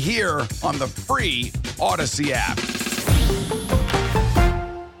right here on the free Odyssey app.